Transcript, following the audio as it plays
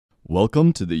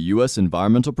Welcome to the U.S.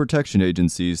 Environmental Protection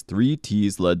Agency's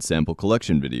 3Ts lead sample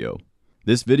collection video.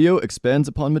 This video expands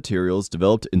upon materials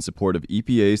developed in support of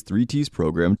EPA's 3Ts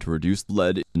program to reduce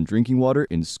lead in drinking water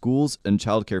in schools and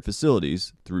childcare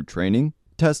facilities through training,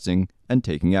 testing, and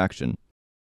taking action.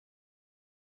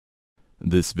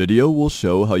 This video will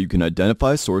show how you can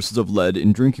identify sources of lead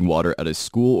in drinking water at a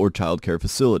school or childcare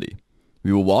facility.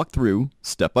 We will walk through,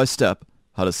 step by step,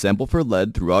 how to sample for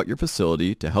lead throughout your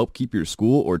facility to help keep your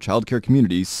school or childcare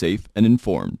communities safe and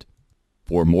informed.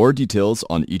 For more details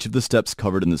on each of the steps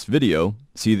covered in this video,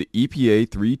 see the EPA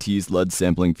 3Ts lead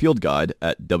sampling field guide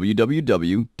at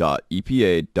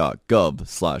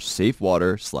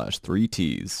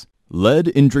www.epa.gov/safewater/3Ts. Lead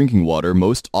in drinking water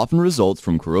most often results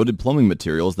from corroded plumbing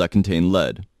materials that contain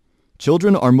lead.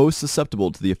 Children are most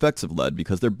susceptible to the effects of lead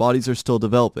because their bodies are still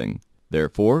developing.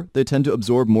 Therefore, they tend to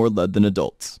absorb more lead than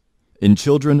adults. In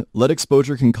children, lead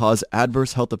exposure can cause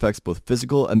adverse health effects both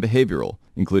physical and behavioral,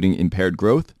 including impaired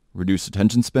growth, reduced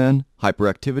attention span,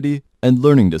 hyperactivity, and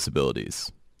learning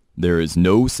disabilities. There is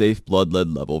no safe blood lead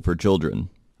level for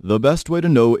children. The best way to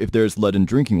know if there is lead in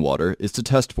drinking water is to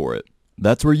test for it.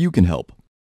 That's where you can help.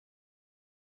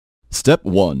 Step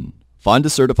 1. Find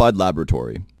a certified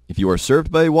laboratory. If you are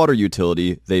served by a water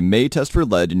utility, they may test for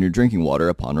lead in your drinking water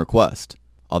upon request.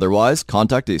 Otherwise,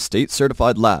 contact a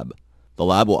state-certified lab. The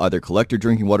lab will either collect your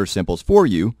drinking water samples for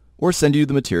you or send you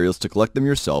the materials to collect them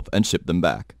yourself and ship them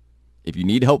back. If you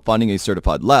need help finding a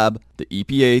certified lab, the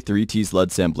EPA 3Ts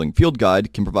lead sampling field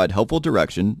guide can provide helpful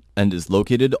direction and is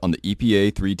located on the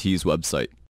EPA 3Ts website.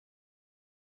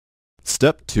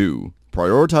 Step 2.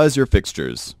 Prioritize your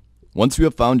fixtures. Once you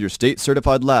have found your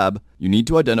state-certified lab, you need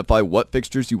to identify what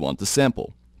fixtures you want to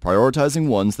sample, prioritizing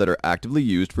ones that are actively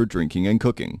used for drinking and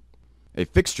cooking. A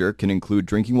fixture can include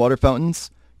drinking water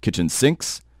fountains, kitchen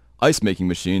sinks, ice-making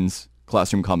machines,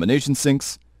 classroom combination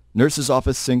sinks, nurse's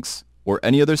office sinks, or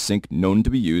any other sink known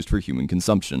to be used for human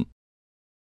consumption.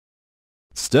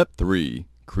 Step 3.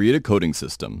 Create a coding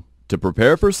system. To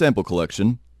prepare for sample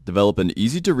collection, develop an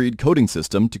easy-to-read coding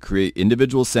system to create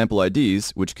individual sample IDs,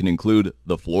 which can include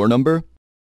the floor number,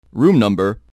 room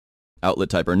number, outlet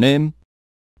type or name,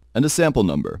 and a sample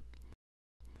number.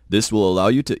 This will allow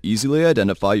you to easily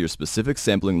identify your specific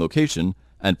sampling location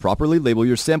and properly label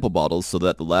your sample bottles so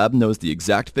that the lab knows the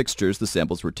exact fixtures the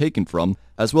samples were taken from,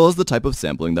 as well as the type of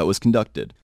sampling that was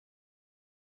conducted.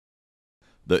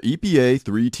 The EPA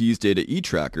 3Ts data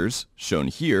e-trackers, shown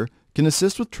here, can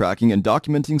assist with tracking and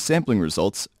documenting sampling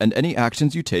results and any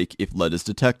actions you take if lead is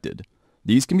detected.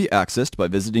 These can be accessed by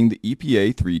visiting the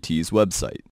EPA 3Ts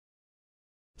website.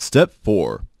 Step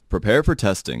 4. Prepare for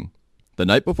testing. The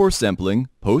night before sampling,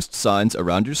 post signs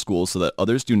around your school so that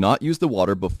others do not use the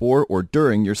water before or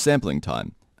during your sampling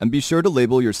time, and be sure to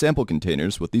label your sample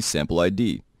containers with the sample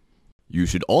ID. You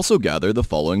should also gather the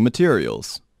following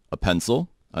materials: a pencil,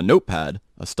 a notepad,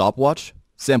 a stopwatch,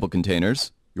 sample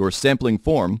containers, your sampling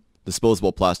form,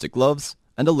 disposable plastic gloves,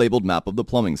 and a labeled map of the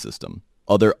plumbing system.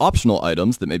 Other optional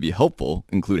items that may be helpful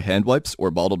include hand wipes or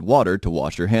bottled water to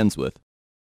wash your hands with.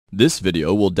 This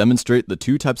video will demonstrate the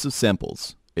two types of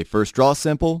samples: a first draw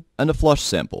sample and a flush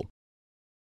sample.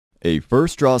 A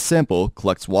first draw sample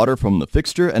collects water from the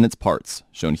fixture and its parts,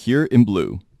 shown here in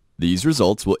blue. These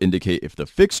results will indicate if the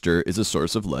fixture is a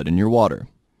source of lead in your water.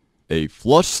 A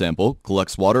flush sample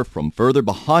collects water from further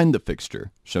behind the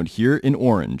fixture, shown here in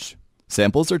orange.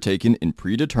 Samples are taken in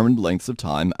predetermined lengths of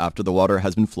time after the water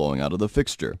has been flowing out of the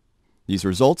fixture. These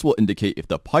results will indicate if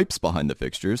the pipes behind the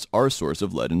fixtures are a source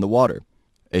of lead in the water.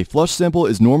 A flush sample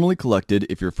is normally collected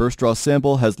if your first draw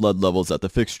sample has lead levels at the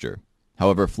fixture.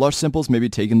 However, flush samples may be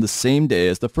taken the same day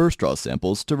as the first draw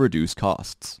samples to reduce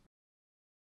costs.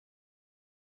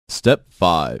 Step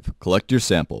 5. Collect your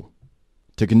sample.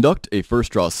 To conduct a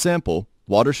first draw sample,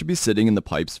 water should be sitting in the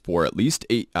pipes for at least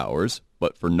 8 hours,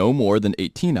 but for no more than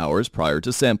 18 hours prior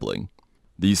to sampling.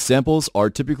 These samples are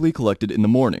typically collected in the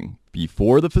morning,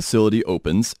 before the facility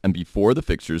opens and before the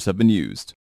fixtures have been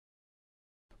used.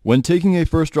 When taking a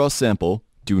first draw sample,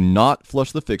 do not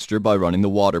flush the fixture by running the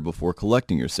water before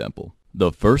collecting your sample.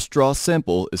 The first draw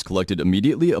sample is collected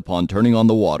immediately upon turning on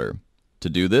the water. To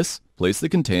do this, place the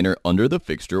container under the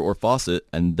fixture or faucet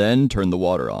and then turn the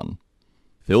water on.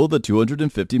 Fill the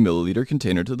 250 milliliter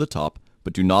container to the top,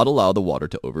 but do not allow the water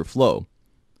to overflow.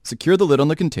 Secure the lid on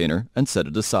the container and set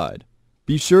it aside.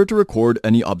 Be sure to record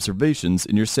any observations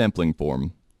in your sampling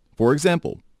form. For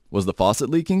example, was the faucet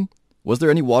leaking? Was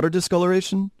there any water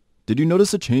discoloration? Did you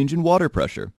notice a change in water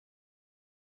pressure?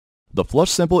 The flush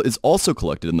sample is also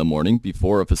collected in the morning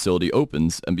before a facility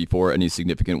opens and before any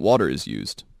significant water is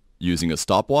used. Using a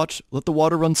stopwatch, let the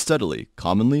water run steadily,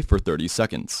 commonly for 30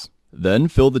 seconds. Then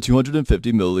fill the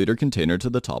 250 milliliter container to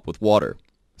the top with water.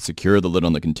 Secure the lid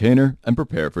on the container and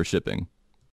prepare for shipping.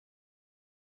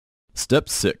 Step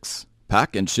 6.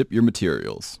 Pack and ship your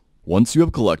materials. Once you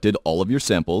have collected all of your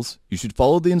samples, you should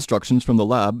follow the instructions from the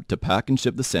lab to pack and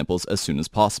ship the samples as soon as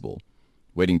possible.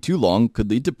 Waiting too long could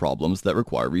lead to problems that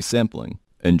require resampling.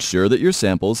 Ensure that your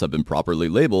samples have been properly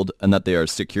labeled and that they are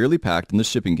securely packed in the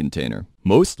shipping container.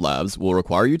 Most labs will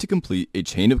require you to complete a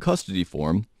chain of custody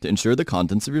form to ensure the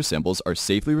contents of your samples are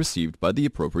safely received by the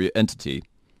appropriate entity.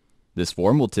 This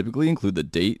form will typically include the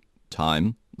date,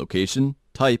 time, location,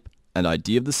 type, and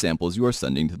ID of the samples you are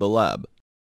sending to the lab.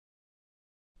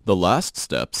 The last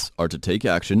steps are to take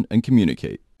action and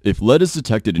communicate. If lead is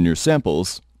detected in your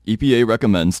samples, EPA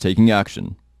recommends taking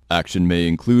action. Action may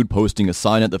include posting a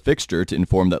sign at the fixture to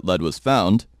inform that lead was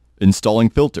found, installing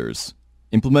filters,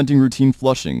 implementing routine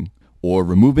flushing, or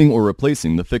removing or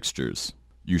replacing the fixtures.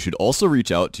 You should also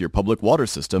reach out to your public water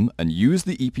system and use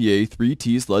the EPA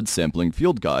 3T's lead sampling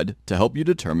field guide to help you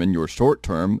determine your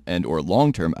short-term and/or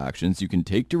long-term actions you can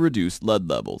take to reduce lead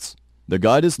levels. The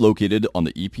guide is located on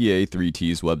the EPA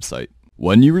 3T's website.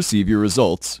 When you receive your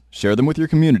results, share them with your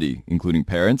community, including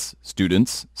parents,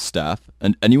 students, staff,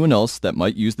 and anyone else that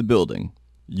might use the building.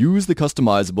 Use the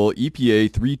customizable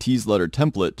EPA 3T's letter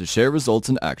template to share results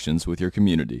and actions with your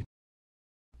community.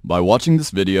 By watching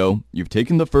this video, you've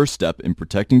taken the first step in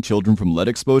protecting children from lead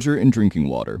exposure in drinking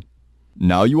water.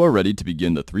 Now you are ready to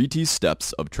begin the 3T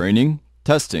steps of training,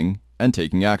 testing, and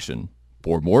taking action.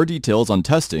 For more details on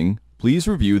testing, please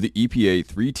review the EPA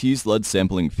 3T's lead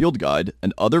sampling field guide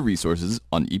and other resources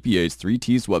on EPA's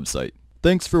 3T's website.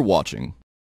 Thanks for watching.